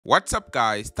What's up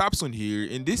guys, Tapson here.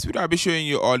 In this video I'll be showing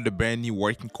you all the brand new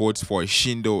working codes for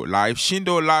Shindo Life.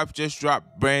 Shindo Life just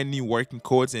dropped brand new working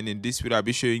codes, and in this video I'll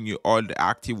be showing you all the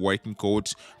active working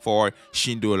codes for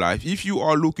Shindo Life. If you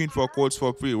are looking for codes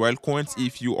for free rellcoins,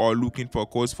 if you are looking for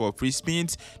codes for free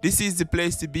spins, this is the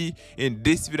place to be. In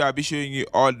this video I'll be showing you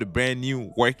all the brand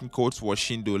new working codes for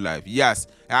Shindo Life. Yes,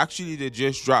 actually they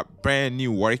just dropped brand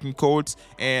new working codes,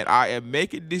 and I am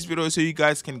making this video so you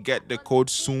guys can get the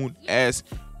code soon as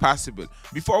possible.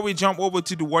 Before we jump over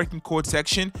to the working code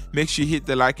section, make sure you hit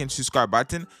the like and subscribe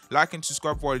button. Like and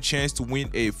subscribe for a chance to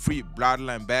win a free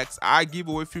bloodline bags. I give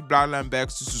away free bloodline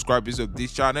bags to subscribers of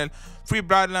this channel. Free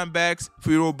bloodline bags,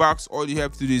 free Roblox. All you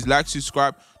have to do is like,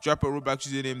 subscribe, drop a Roblox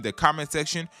username in the comment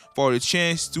section for a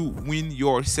chance to win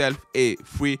yourself a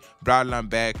free bloodline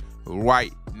bag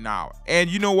right now.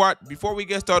 And you know what, before we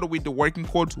get started with the working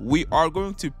codes, we are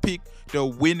going to pick the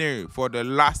winner for the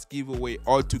last giveaway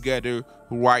all together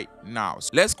right now.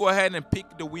 So let's go ahead and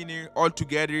pick the winner all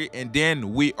together, and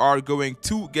then we are going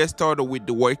to get started with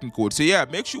the working code. So yeah,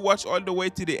 make sure you watch all the way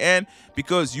to the end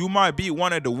because you might be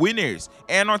one of the winners.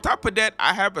 And on top of that,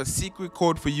 I have a secret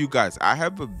code for you guys. I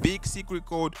have a big secret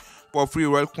code for free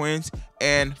rellcoins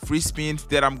and free spins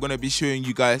that I'm gonna be showing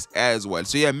you guys as well.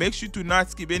 So yeah, make sure to not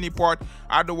skip any part,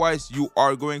 otherwise you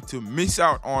are going to miss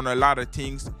out on a lot of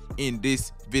things in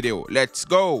this video. Let's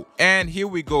go. And here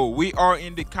we go, we are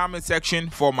in the comment section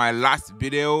for my last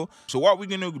video. So what we're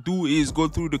gonna do is go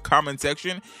through the comment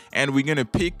section and we're gonna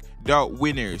pick the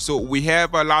winner. So we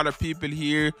have a lot of people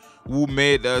here who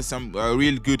made some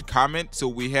real good comments. So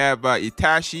we have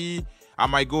Itachi. I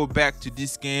might go back to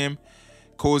this game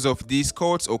cause of these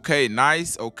codes. Okay,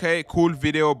 nice. Okay, cool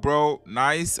video, bro.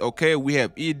 Nice. Okay, we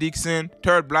have E Dixon,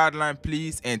 third bloodline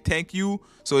please and thank you.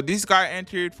 So this guy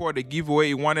entered for the giveaway.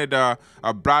 He wanted a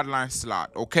bloodline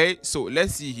slot. Okay, so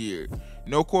let's see here.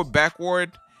 No code backward.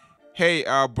 Hey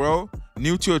bro,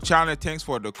 new to your channel, thanks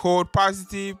for the code.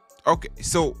 Positive. Okay,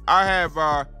 so I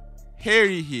have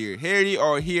Harry here. Harry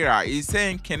or Hira is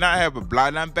saying, can I have a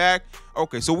bloodline back?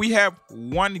 Okay, so we have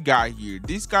one guy here.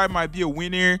 This guy might be a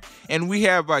winner. And we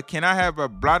have can I have a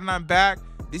bloodline back?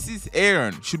 This is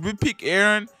Aaron. Should we pick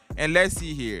Aaron? And let's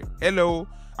see here. Hello,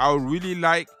 I would really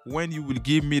like when you will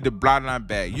give me the bloodline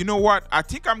back. You know what, I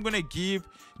think I'm gonna give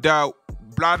the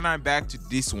bloodline back to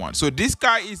this one. So this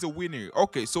guy is a winner.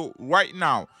 Okay, so right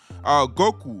now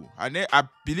Goku, I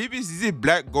believe is it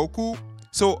Black Goku?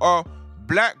 So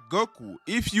Black Goku,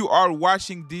 if you are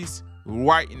watching this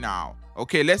right now,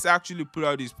 okay, let's actually pull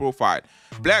out his profile.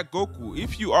 Black Goku,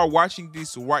 if you are watching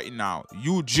this right now,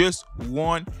 you just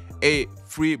won a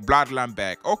free bloodline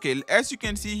back. Okay, as you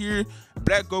can see here,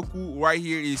 Black Goku right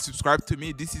here is subscribed to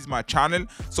me. This is my channel,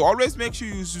 so always make sure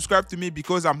you subscribe to me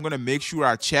because I'm gonna make sure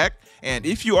I check. And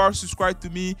if you are subscribed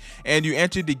to me and you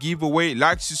enter the giveaway,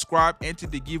 like, subscribe, enter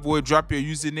the giveaway, drop your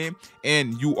username,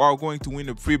 and you are going to win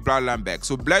a free bloodline bag.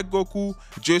 So Black Goku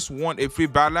just won a free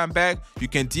bloodline bag. You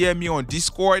can DM me on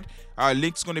Discord.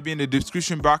 Link's gonna be in the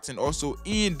description box and also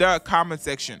in the comment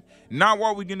section. Now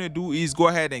what we're gonna do is go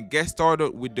ahead and get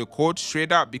started with the code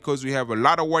straight up because we have a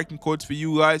lot of working codes for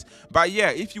you guys. But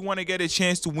yeah, if you want to get a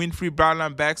chance to win free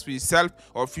bloodline bags for yourself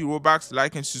or free Robux,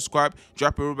 like and subscribe,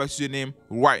 drop a Robux username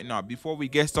right now before we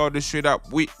get started straight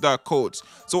up with the codes.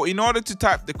 So in order to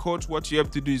type the codes, what you have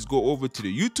to do is go over to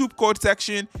the YouTube code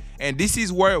section, and this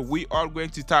is where we are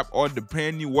going to type all the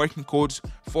brand new working codes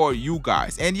for you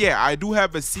guys. And yeah, I do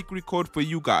have a secret code for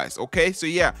you guys. Okay, so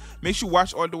yeah, make sure you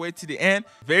watch all the way to the end.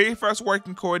 Very first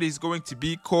working code is going to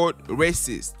be code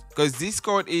racist because this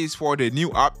code is for the new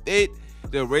update,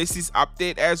 the racist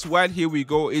update as well. Here we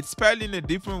go, it's spelled in a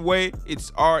different way.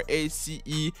 It's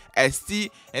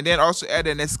RACEST, and then also add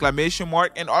an exclamation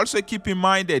mark. And also keep in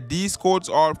mind that these codes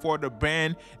are for the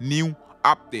brand new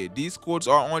update. These codes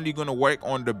are only going to work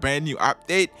on the brand new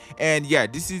update. And yeah,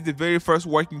 this is the very first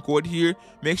working code here.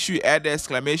 Make sure you add the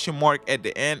exclamation mark at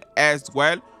the end as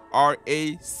well,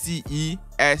 RACEST,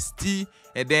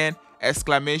 and then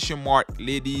exclamation mark,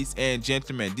 ladies and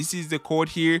gentlemen. This is the code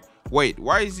here. Wait,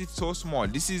 why is it so small?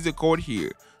 This is the code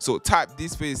here. So type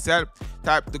this for yourself,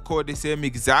 type the code the same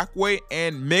exact way,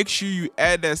 and make sure you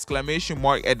add the exclamation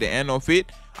mark at the end of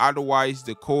it, otherwise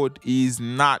the code is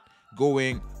not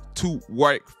going to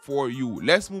work for you.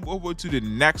 Let's move over to the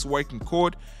next working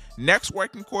code. Next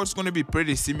working code is going to be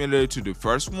pretty similar to the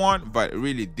first one, but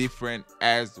really different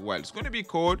as well. It's going to be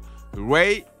called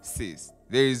racist.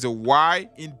 There is a Y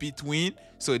in between.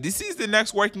 So this is the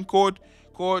next working code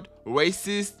called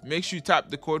racist. Make sure you type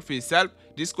the code for yourself.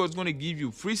 This code is going to give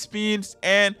you free spins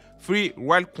and free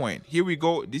rellcoin. Here we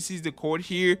go. This is the code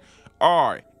here,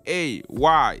 RAYCEST,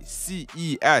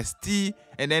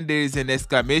 and then there is an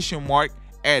exclamation mark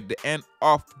at the end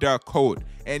of the code.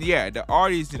 And yeah, the R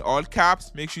is in all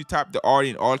caps. Make sure you type the R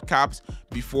in all caps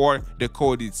before the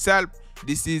code itself.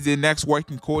 This is the next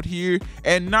working code here.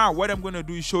 And now what I'm gonna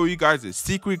do is show you guys the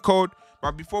secret code.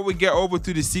 But before we get over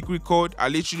to the secret code, I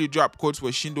literally drop codes for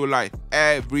Shindo Life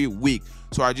every week.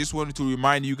 So I just wanted to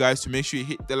remind you guys to make sure you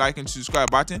hit the like and subscribe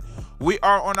button. We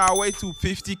are on our way to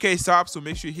 50k subs, so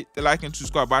make sure you hit the like and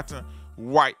subscribe button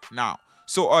right now.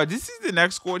 So this is the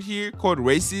next code here, called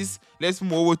races. Let's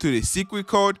move over to the secret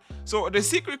code. So the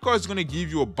secret code is gonna give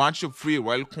you a bunch of free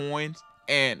rel coins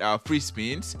and free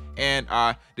spins. And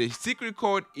the secret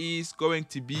code is going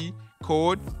to be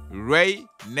called Ray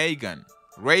Nagan.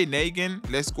 Ray Nagan.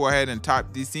 Let's go ahead and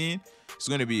type this in. It's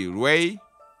gonna be Ray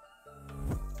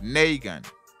Nagan.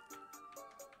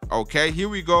 Okay, here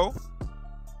we go.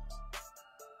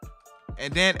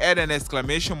 And then add an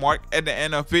exclamation mark at the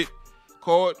end of it,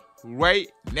 called Ray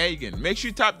Nagan. Make sure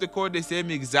you type the code the same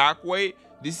exact way.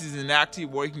 This is an active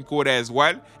working code as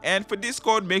well. And for this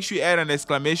code, make sure you add an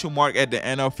exclamation mark at the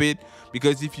end of it,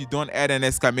 because if you don't add an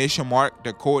exclamation mark,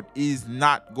 the code is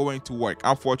not going to work,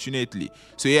 unfortunately.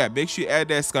 So yeah, make sure you add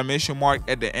the exclamation mark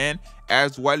at the end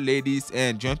as well, ladies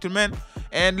and gentlemen.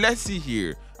 And let's see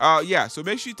here. Yeah, so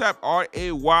make sure you type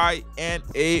RAYNAYGAN,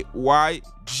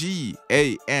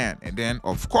 and then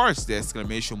of course the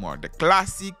exclamation mark, the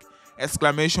classic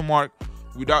exclamation mark.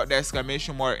 Without the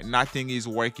exclamation mark, nothing is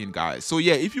working, guys. So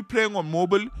yeah, if you're playing on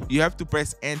mobile, you have to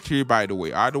press enter, by the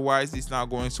way, otherwise it's not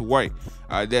going to work.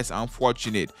 That's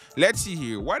unfortunate. Let's see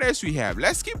here, what else we have.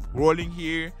 Let's keep rolling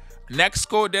here. Next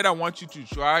code that I want you to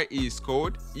try is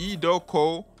code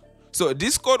EDOCO. So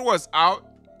this code was out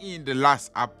in the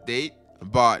last update,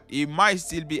 but it might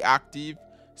still be active,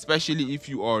 especially if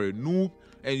you are a noob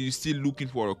and you're still looking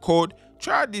for a code.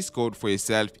 Try this code for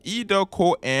yourself.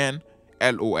 EDOCON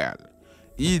LOL.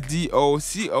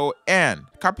 EDOCON,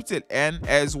 capital N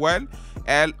as well,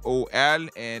 LOL,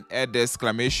 and add the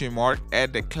exclamation mark,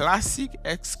 add the classic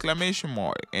exclamation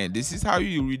mark. And this is how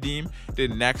you redeem the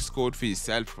next code for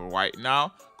yourself right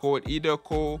now, code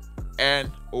EDOCON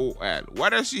LOL.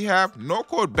 What else you have? No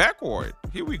code backward.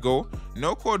 Here we go.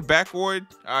 No code backward.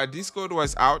 This code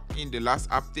was out in the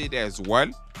last update as well,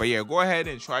 but yeah, go ahead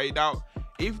and try it out.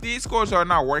 If these codes are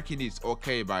not working, it's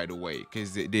okay, by the way,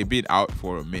 because they've been out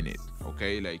for a minute.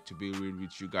 Okay, like, to be real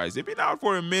with you guys, they've been out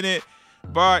for a minute,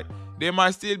 but they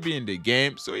might still be in the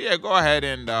game. So yeah, go ahead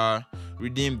and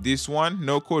redeem this one,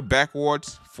 no code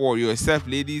backwards, for yourself,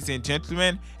 ladies and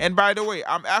gentlemen. And by the way,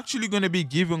 I'm actually going to be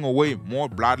giving away more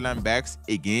bloodline bags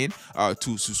again.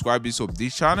 To subscribers of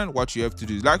this channel, what you have to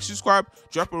do is like, subscribe,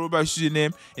 drop a Roblox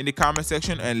username in the comment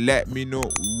section, and let me know,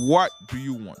 what do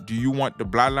you want. Do you want the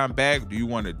bloodline bag? Do you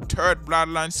want a third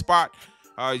bloodline spot?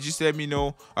 Just let me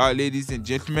know, ladies and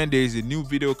gentlemen. There is a new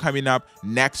video coming up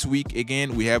next week.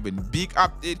 Again, we have a big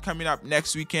update coming up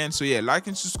next weekend. So yeah, like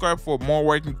and subscribe for more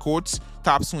working codes.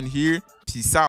 Top soon here. Peace out.